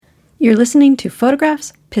You're listening to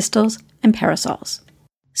Photographs, Pistols, and Parasols.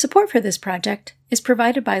 Support for this project is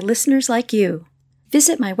provided by listeners like you.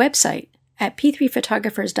 Visit my website at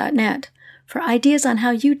p3photographers.net for ideas on how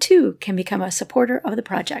you too can become a supporter of the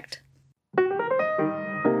project.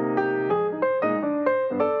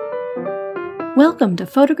 Welcome to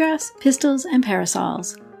Photographs, Pistols, and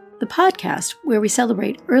Parasols, the podcast where we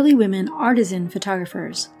celebrate early women artisan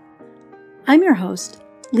photographers. I'm your host,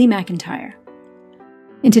 Lee McIntyre.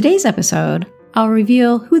 In today's episode, I'll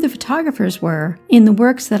reveal who the photographers were in the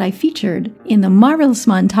works that I featured in the marvelous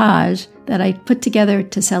montage that I put together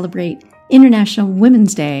to celebrate International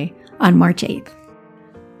Women's Day on March 8th.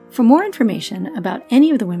 For more information about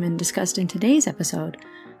any of the women discussed in today's episode,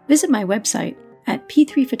 visit my website at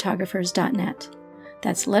p3photographers.net.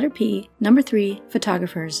 That's letter P, number 3,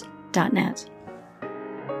 photographers.net.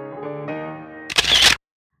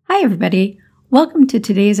 Hi everybody, welcome to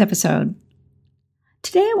today's episode.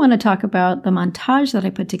 Today I want to talk about the montage that I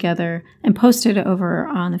put together and posted over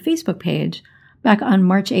on the Facebook page back on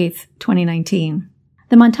March 8th, 2019.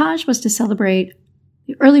 The montage was to celebrate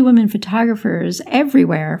the early women photographers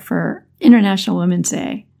everywhere for International Women's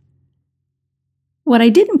Day. What I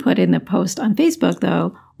didn't put in the post on Facebook,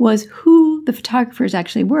 though, was who the photographers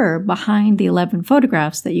actually were behind the 11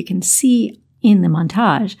 photographs that you can see in the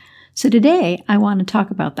montage. So today I want to talk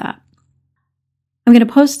about that. I'm going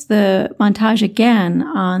to post the montage again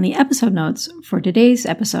on the episode notes for today's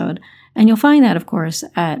episode, and you'll find that, of course,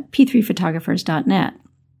 at p3photographers.net.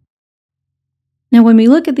 Now, when we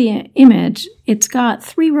look at the image, it's got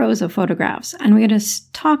 3 rows of photographs, and we're going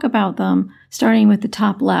to talk about them starting with the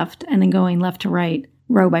top left and then going left to right,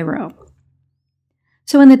 row by row.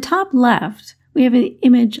 So in the top left, we have the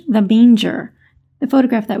image The Manger, the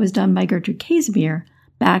photograph that was done by Gertrude Casimir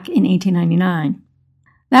back in 1899.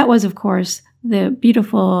 That was, of course, the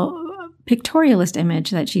beautiful pictorialist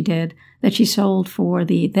image that she did that she sold for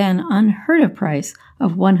the then unheard of price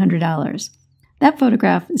of $100. That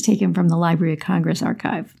photograph is taken from the Library of Congress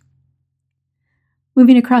archive.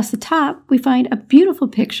 Moving across the top, we find a beautiful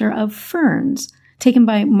picture of ferns taken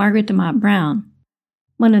by Margaret DeMott Brown.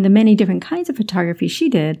 One of the many different kinds of photography she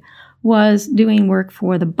did was doing work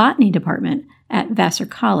for the botany department at Vassar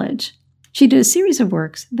College. She did a series of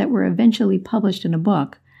works that were eventually published in a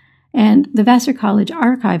book. And the Vassar College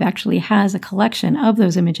archive actually has a collection of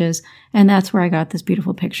those images, and that's where I got this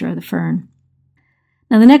beautiful picture of the fern.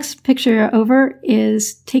 Now, the next picture over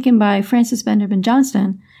is taken by Francis Benjamin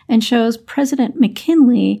Johnston and shows President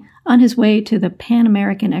McKinley on his way to the Pan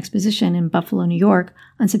American Exposition in Buffalo, New York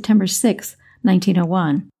on September 6,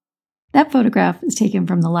 1901. That photograph is taken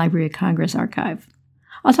from the Library of Congress archive.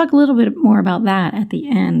 I'll talk a little bit more about that at the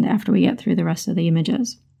end after we get through the rest of the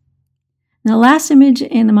images. Now, the last image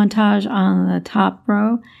in the montage on the top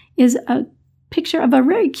row is a picture of a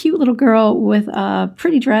very cute little girl with a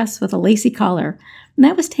pretty dress with a lacy collar. And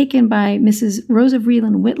that was taken by Mrs. Rosa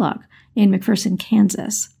Vreeland Whitlock in McPherson,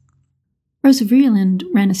 Kansas. Rosa Vreeland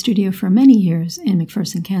ran a studio for many years in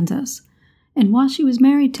McPherson, Kansas. And while she was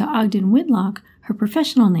married to Ogden Whitlock, her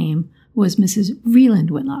professional name was Mrs. Vreeland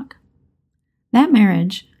Whitlock. That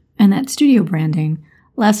marriage and that studio branding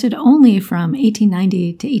lasted only from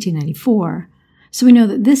 1890 to 1894, so we know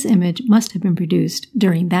that this image must have been produced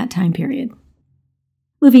during that time period.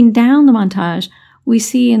 Moving down the montage, we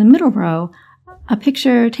see in the middle row a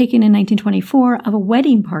picture taken in 1924 of a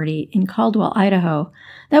wedding party in Caldwell, Idaho.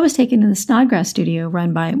 That was taken in the Snodgrass studio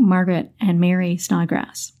run by Margaret and Mary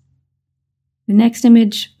Snodgrass. The next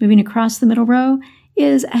image, moving across the middle row,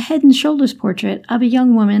 is a head and shoulders portrait of a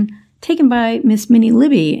young woman taken by Miss Minnie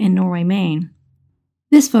Libby in Norway, Maine.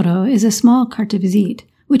 This photo is a small carte de visite,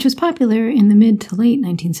 which was popular in the mid to late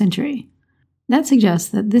 19th century. That suggests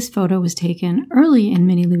that this photo was taken early in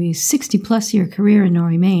Minnie Libby's 60-plus year career in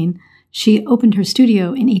Norway, Maine. She opened her studio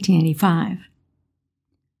in 1885.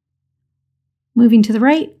 Moving to the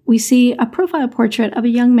right, we see a profile portrait of a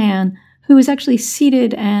young man who is actually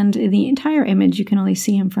seated, and in the entire image you can only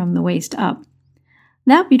see him from the waist up.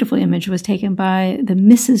 That beautiful image was taken by the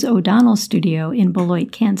Mrs. O'Donnell studio in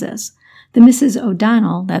Beloit, Kansas. The Mrs.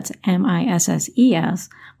 O'Donnell, that's M-I-S-S-E-S,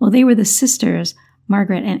 well, they were the sisters,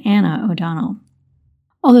 Margaret and Anna O'Donnell.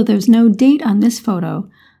 Although there's no date on this photo,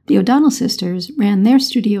 the O'Donnell sisters ran their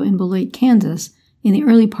studio in Beloit, Kansas in the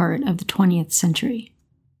early part of the 20th century.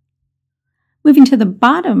 Moving to the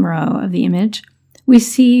bottom row of the image, we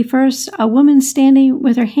see first a woman standing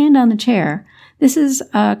with her hand on the chair. This is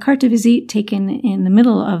a carte de visite taken in the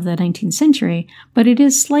middle of the 19th century, but it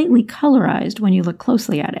is slightly colorized when you look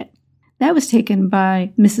closely at it. That was taken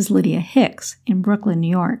by Mrs. Lydia Hicks in Brooklyn, New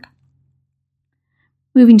York.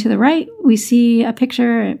 Moving to the right, we see a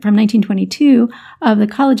picture from 1922 of the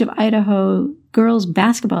College of Idaho girls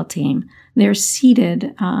basketball team. They're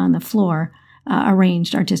seated on the floor,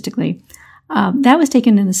 arranged artistically. That was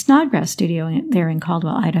taken in the Snodgrass studio there in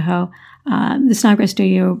Caldwell, Idaho. The Snodgrass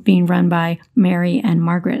studio being run by Mary and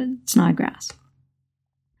Margaret Snodgrass.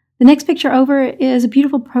 The next picture over is a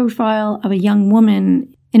beautiful profile of a young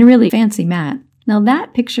woman in a really fancy mat. Now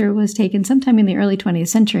that picture was taken sometime in the early 20th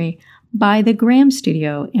century by the Graham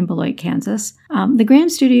Studio in Beloit, Kansas. The Graham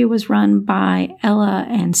Studio was run by Ella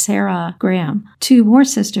and Sarah Graham, two more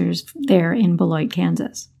sisters there in Beloit,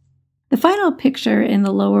 Kansas. The final picture in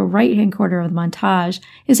the lower right-hand corner of the montage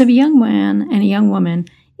is of a young man and a young woman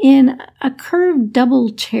in a curved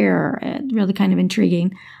double chair, really kind of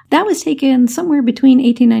intriguing. That was taken somewhere between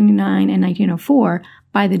 1899 and 1904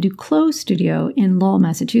 by the Duclos Studio in Lowell,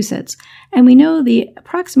 Massachusetts. And we know the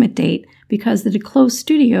approximate date because the Duclos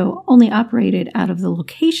Studio only operated out of the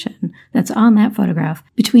location that's on that photograph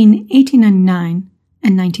between 1899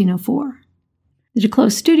 and 1904. The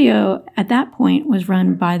Duclos Studio at that point was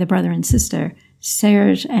run by the brother and sister,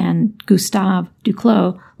 Serge and Gustave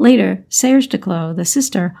Duclos. Later, Serge Duclos, the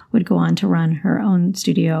sister, would go on to run her own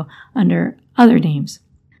studio under other names.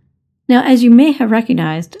 Now, as you may have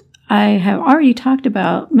recognized, I have already talked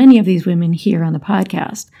about many of these women here on the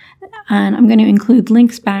podcast, and I'm going to include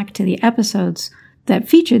links back to the episodes that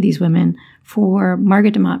feature these women for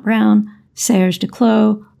Margaret Dumont Brown, Serge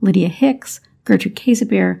Duclos, Lydia Hicks, Gertrude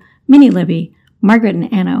Casimir, Minnie Libby, Margaret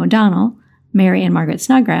and Anna O'Donnell, Mary and Margaret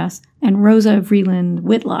Snodgrass, and Rosa Vreeland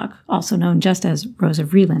Whitlock, also known just as Rosa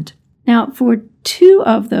Vreeland. Now, for two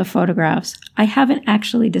of the photographs, I haven't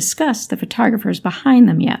actually discussed the photographers behind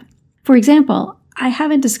them yet. For example, I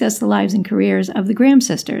haven't discussed the lives and careers of the Graham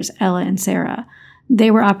sisters, Ella and Sarah. They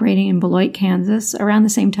were operating in Beloit, Kansas, around the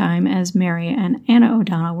same time as Mary and Anna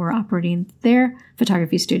O'Donnell were operating their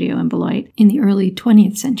photography studio in Beloit in the early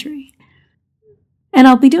 20th century. And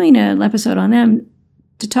I'll be doing an episode on them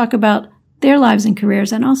to talk about their lives and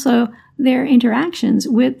careers and also their interactions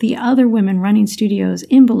with the other women running studios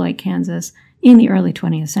in Beloit, Kansas in the early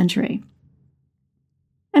 20th century.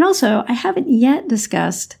 And also, I haven't yet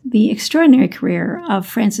discussed the extraordinary career of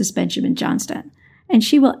Frances Benjamin Johnston, and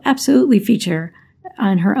she will absolutely feature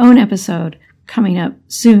on her own episode coming up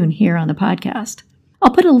soon here on the podcast.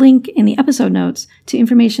 I'll put a link in the episode notes to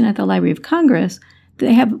information at the Library of Congress.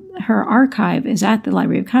 They have her archive is at the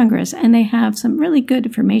Library of Congress, and they have some really good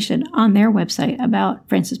information on their website about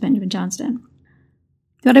Frances Benjamin Johnston.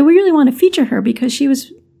 But I really want to feature her because she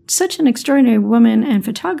was such an extraordinary woman and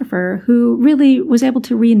photographer who really was able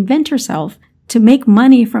to reinvent herself to make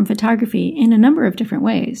money from photography in a number of different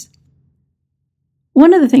ways.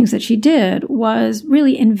 One of the things that she did was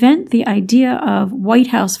really invent the idea of White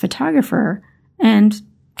House photographer and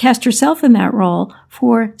cast herself in that role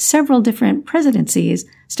for several different presidencies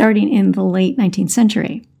starting in the late 19th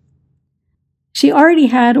century. She already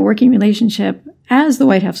had a working relationship as the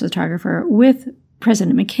White House photographer with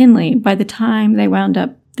President McKinley by the time they wound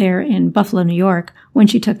up there in Buffalo, New York, when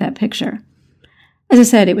she took that picture. As I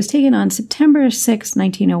said, it was taken on September 6,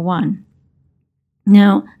 1901.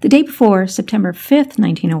 Now, the day before, September 5th,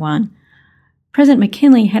 1901, President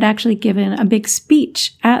McKinley had actually given a big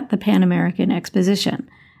speech at the Pan American Exposition,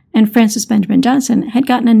 and Frances Benjamin Johnston had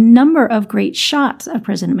gotten a number of great shots of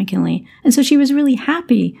President McKinley, and so she was really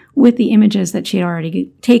happy with the images that she had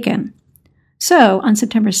already taken. So, on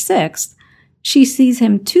September 6th, she sees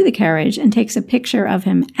him to the carriage and takes a picture of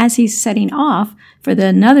him as he's setting off for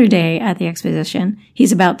another day at the exposition.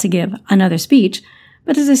 He's about to give another speech.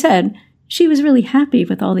 But as I said, she was really happy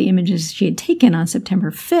with all the images she had taken on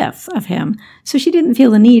September 5th of him, so she didn't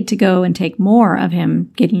feel the need to go and take more of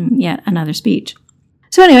him getting yet another speech.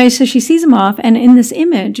 So anyway, so she sees him off, and in this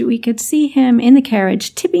image, we could see him in the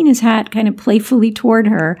carriage, tipping his hat kind of playfully toward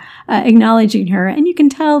her, acknowledging her, and you can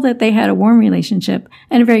tell that they had a warm relationship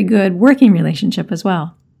and a very good working relationship as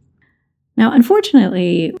well. Now,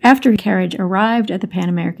 unfortunately, after the carriage arrived at the Pan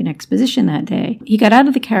American Exposition that day, he got out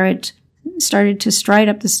of the carriage, started to stride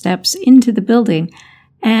up the steps into the building,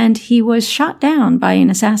 and he was shot down by an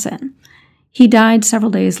assassin. He died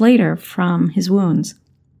several days later from his wounds.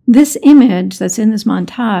 This image that's in this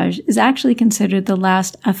montage is actually considered the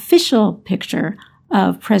last official picture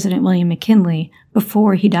of President William McKinley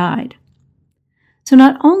before he died. So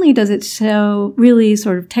not only does it show really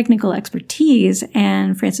sort of technical expertise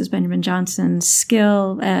and Frances Benjamin Johnston's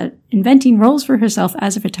skill at inventing roles for herself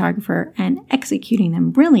as a photographer and executing them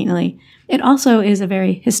brilliantly, it also is a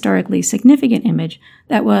very historically significant image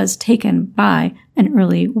that was taken by an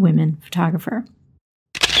early women photographer.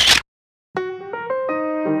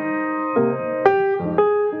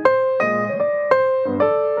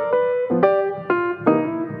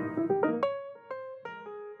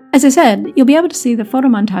 As I said, you'll be able to see the photo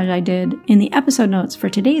montage I did in the episode notes for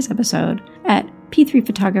today's episode at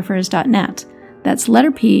p3photographers.net. That's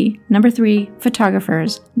letter P, number 3,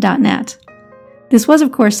 photographers.net. This was,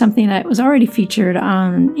 of course, something that was already featured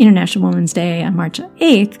on International Women's Day on March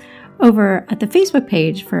 8th over at the Facebook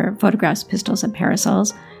page for Photographs, Pistols, and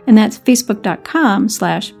Parasols, and that's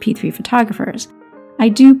facebook.com/p3photographers. I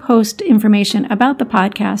do post information about the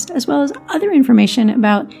podcast as well as other information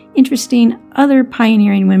about interesting other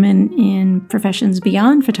pioneering women in professions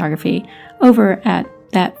beyond photography over at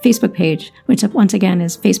that Facebook page, which once again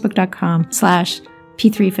is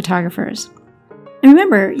facebook.com/p3photographers. And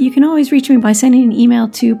remember, you can always reach me by sending an email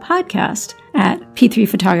to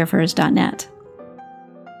podcast@p3photographers.net.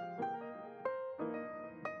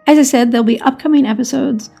 As I said, there'll be upcoming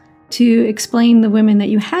episodes to explain the women that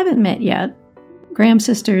you haven't met yet, Graham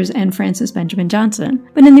Sisters and Frances Benjamin Johnson.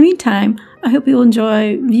 But in the meantime, I hope you'll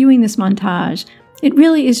enjoy viewing this montage. It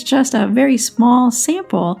really is just a very small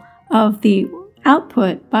sample of the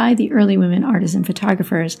output by the early women artisan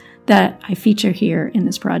photographers that I feature here in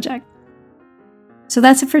this project. So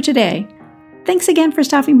that's it for today. Thanks again for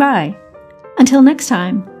stopping by. Until next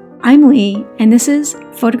time, I'm Lee, and this is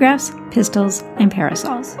Photographs, Pistols, and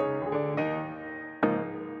Parasols.